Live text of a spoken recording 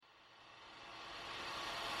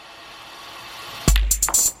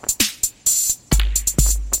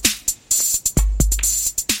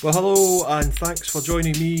Well, hello and thanks for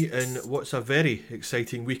joining me in what's a very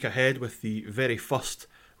exciting week ahead with the very first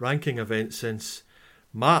ranking event since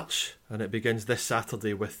March, and it begins this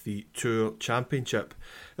Saturday with the Tour Championship.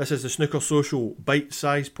 This is the Snooker Social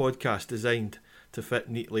bite-sized podcast designed to fit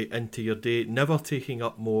neatly into your day, never taking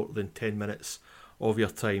up more than 10 minutes of your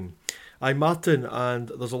time. I'm Martin, and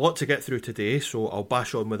there's a lot to get through today, so I'll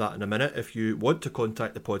bash on with that in a minute. If you want to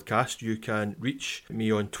contact the podcast, you can reach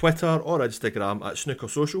me on Twitter or Instagram at Snooker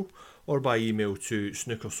Social, or by email to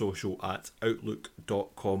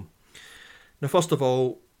snookersocial@outlook.com. Now, first of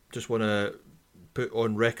all, just want to put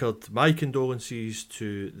on record my condolences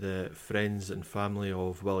to the friends and family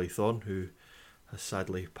of Willie Thorne, who has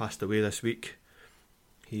sadly passed away this week.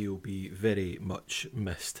 He'll be very much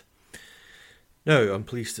missed. Now, I'm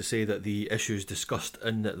pleased to say that the issues discussed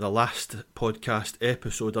in the last podcast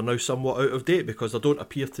episode are now somewhat out of date, because there don't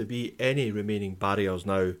appear to be any remaining barriers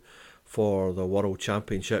now for the World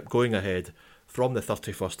Championship going ahead from the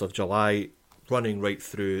 31st of July, running right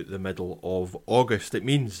through the middle of August. It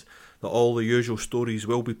means that all the usual stories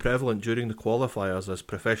will be prevalent during the qualifiers as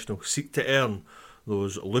professionals seek to earn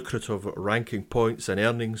those lucrative ranking points and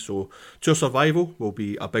earnings. So Tour survival will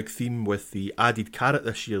be a big theme, with the added carrot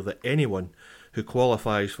this year that anyone who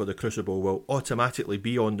qualifies for the Crucible will automatically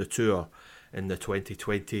be on the Tour in the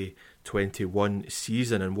 2020-21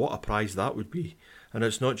 season, and what a prize that would be. And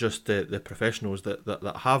it's not just the professionals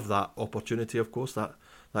that have that opportunity, of course, that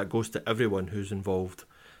goes to everyone who's involved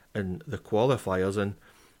in the qualifiers. And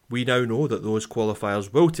we now know that those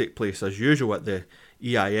qualifiers will take place as usual at the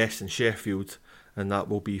EIS in Sheffield, and that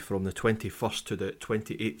will be from the 21st to the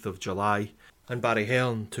 28th of July. And Barry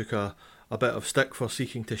Hearn took a bit of stick for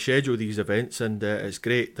seeking to schedule these events, and it's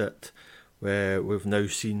great that we've now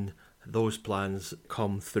seen those plans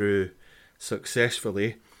come through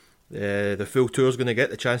successfully. The full tour is going to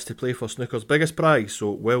get the chance to play for snooker's biggest prize,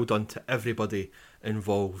 so well done to everybody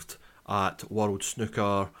involved at World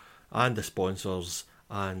Snooker, and the sponsors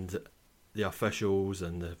and the officials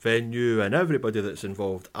and the venue and everybody that's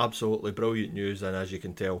involved. Absolutely brilliant news, and as you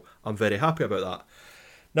can tell, I'm very happy about that.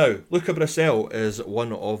 Now, Luca Brissell is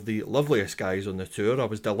one of the loveliest guys on the tour. I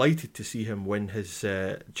was delighted to see him win his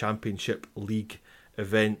Championship League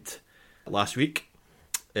event last week.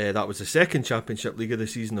 That was the second Championship League of the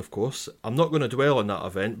season, of course. I'm not going to dwell on that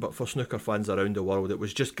event, but for snooker fans around the world, it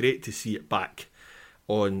was just great to see it back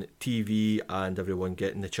on TV and everyone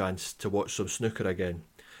getting the chance to watch some snooker again.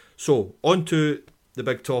 So, on to the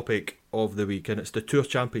big topic of the week, and it's the Tour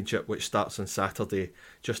Championship, which starts on Saturday.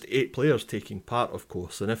 Just 8 players taking part, of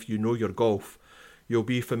course, and if you know your golf, you'll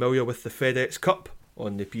be familiar with the FedEx Cup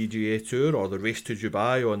on the PGA Tour, or the Race to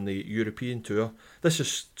Dubai on the European Tour. This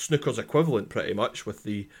is snooker's equivalent, pretty much, with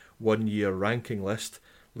the one-year ranking list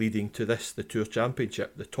leading to this, the Tour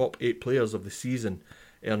Championship. The top 8 players of the season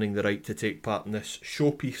earning the right to take part in this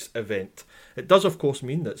showpiece event. It does, of course,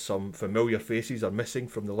 mean that some familiar faces are missing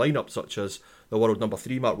from the lineup, such as the world number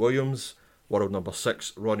 3 Mark Williams, world number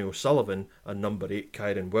 6 Ronnie O'Sullivan, and number 8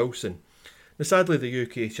 Kyren Wilson. Now, sadly, the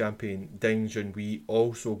UK champion Deng Junhui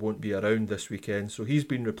also won't be around this weekend, so he's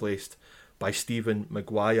been replaced by Stephen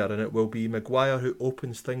Maguire, and it will be Maguire who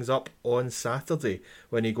opens things up on Saturday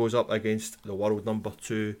when he goes up against the world number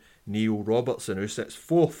 2 Neil Robertson, who sits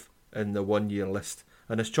 4th in the one-year list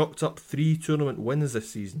and has chalked up 3 tournament wins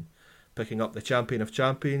this season, picking up the Champion of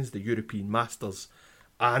Champions, the European Masters,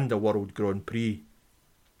 and the World Grand Prix.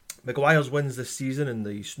 Maguire's wins this season in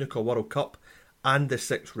the Snooker World Cup and the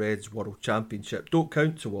Six Reds World Championship don't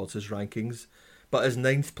count towards his rankings, but his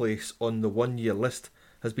 9th place on the one-year list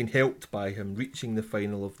has been helped by him reaching the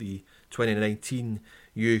final of the 2019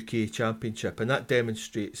 UK Championship, and that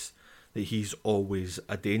demonstrates that he's always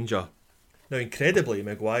a danger. Now, incredibly,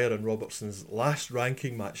 Maguire and Robertson's last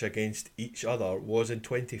ranking match against each other was in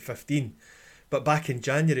 2015, but back in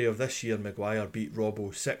January of this year, Maguire beat Robbo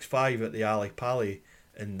 6-5 at the Ali Pali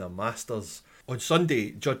in the Masters. On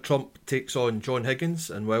Sunday, Judd Trump takes on John Higgins,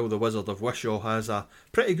 and while the Wizard of Wishaw has a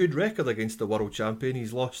pretty good record against the world champion,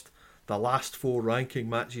 he's lost the last 4 ranking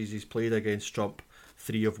matches he's played against Trump,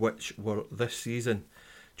 3 of which were this season.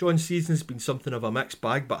 John's season's been something of a mixed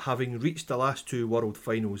bag, but having reached the last 2 world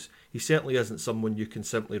finals, he certainly isn't someone you can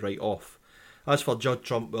simply write off. As for Judd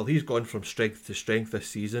Trump, well, he's gone from strength to strength this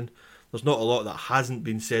season. There's not a lot that hasn't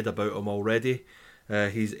been said about him already.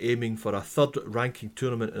 He's aiming for a 3rd ranking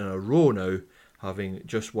tournament in a row now, having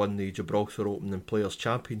just won the Gibraltar Open and Players'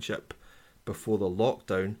 Championship before the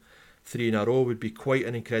lockdown. 3 in a row would be quite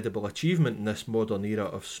an incredible achievement in this modern era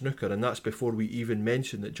of snooker, and that's before we even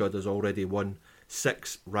mention that Judd has already won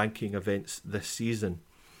 6 ranking events this season.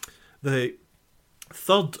 The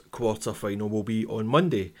Third quarter-final will be on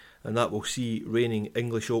Monday, and that will see reigning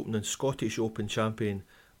English Open and Scottish Open champion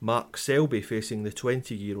Mark Selby facing the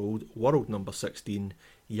 20-year-old world number 16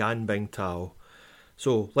 Yan Bingtao.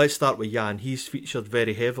 So let's start with Yan. He's featured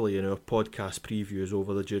very heavily in our podcast previews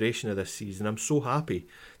over the duration of this season. I'm so happy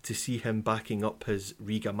to see him backing up his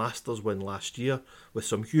Riga Masters win last year with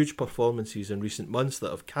some huge performances in recent months that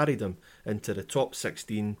have carried him into the top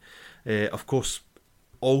 16. Of course,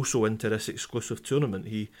 also into this exclusive tournament.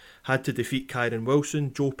 He had to defeat Kyren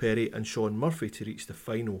Wilson, Joe Perry and Shaun Murphy to reach the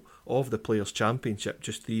final of the Players' Championship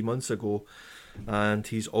just 3 months ago, and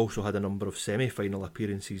he's also had a number of semi-final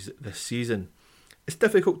appearances this season. It's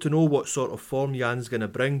difficult to know what sort of form Yan's going to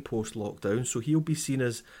bring post-lockdown, so he'll be seen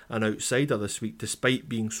as an outsider this week despite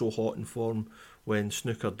being so hot in form when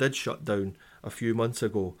snooker did shut down a few months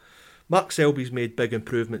ago. Mark Selby's made big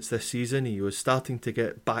improvements this season. He was starting to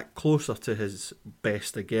get back closer to his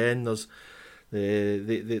best again. There's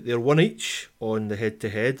they're one each on the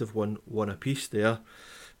head-to-head. They've won one apiece there.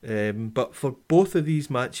 But for both of these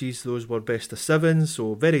matches, those were best of sevens,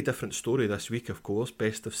 so very different story this week, of course.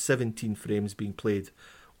 Best of 17 frames being played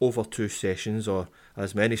over 2 sessions, or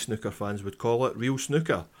as many snooker fans would call it, real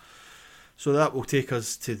snooker. So that will take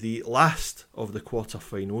us to the last of the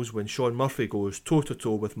quarter-finals when Shaun Murphy goes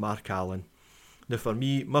toe-to-toe with Mark Allen. Now for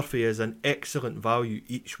me, Murphy is an excellent value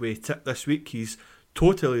each way tip this week. He's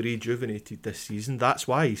totally rejuvenated this season. That's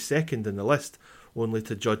why he's second in the list, only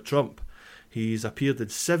to Judd Trump. He's appeared in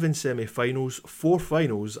 7 semi-finals, 4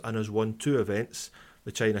 finals, and has won 2 events,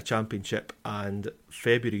 the China Championship and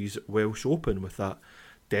February's Welsh Open, with that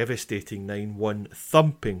devastating 9-1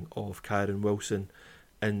 thumping of Kyren Wilson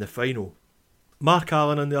in the final. Mark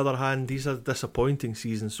Allen, on the other hand, he's had a disappointing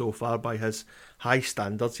season so far by his high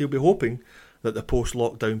standards. He'll be hoping that the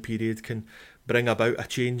post-lockdown period can bring about a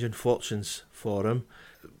change in fortunes for him.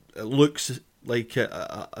 It looks like it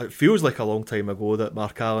feels like a long time ago that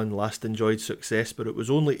Mark Allen last enjoyed success, but it was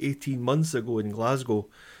only 18 months ago in Glasgow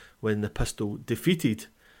when the Pistol defeated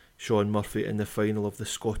Shaun Murphy in the final of the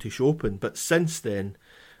Scottish Open. But since then,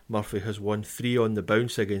 Murphy has won 3 on the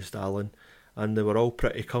bounce against Allen, and they were all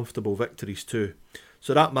pretty comfortable victories too.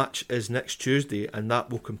 So that match is next Tuesday, and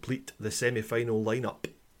that will complete the semi-final lineup.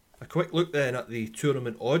 A quick look then at the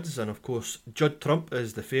tournament odds, and of course Judd Trump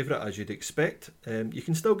is the favourite as you'd expect. You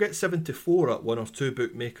can still get 7-4 at 1 or 2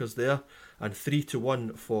 bookmakers there, and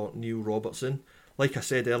 3-1 for Neil Robertson. Like I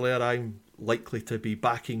said earlier, I'm likely to be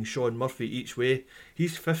backing Shaun Murphy each way.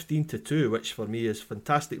 He's 15-2, which for me is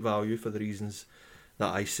fantastic value for the reasons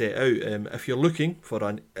that I set out. If you're looking for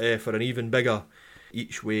an even bigger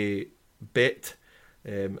each way bet,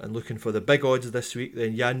 and looking for the big odds this week,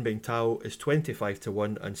 then Yan Bingtao is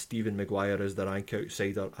 25-1 and Stephen Maguire is the rank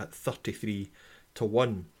outsider at 33-1.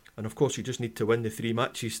 And of course you just need to win the 3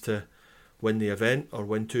 matches to win the event, or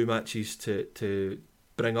win 2 matches to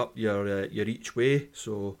bring up your each way.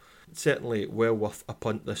 So it's certainly well worth a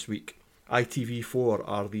punt this week. ITV4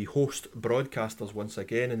 are the host broadcasters once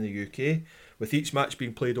again in the UK, with each match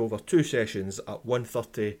being played over 2 sessions at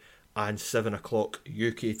 1:30 and 7 o'clock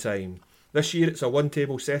UK time. This year it's a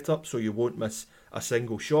one-table setup, so you won't miss a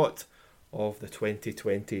single shot of the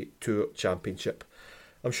 2020 Tour Championship.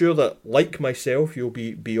 I'm sure that, like myself, you'll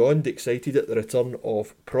be beyond excited at the return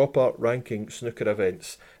of proper ranking snooker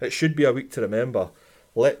events. It should be a week to remember.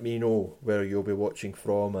 Let me know where you'll be watching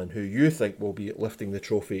from and who you think will be lifting the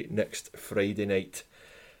trophy next Friday night.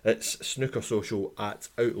 It's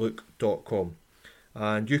snookersocial@outlook.com.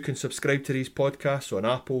 And you can subscribe to these podcasts on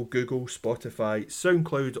Apple, Google, Spotify,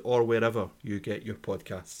 SoundCloud, or wherever you get your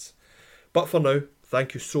podcasts. But for now,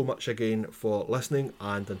 thank you so much again for listening,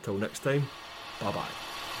 and until next time, bye bye.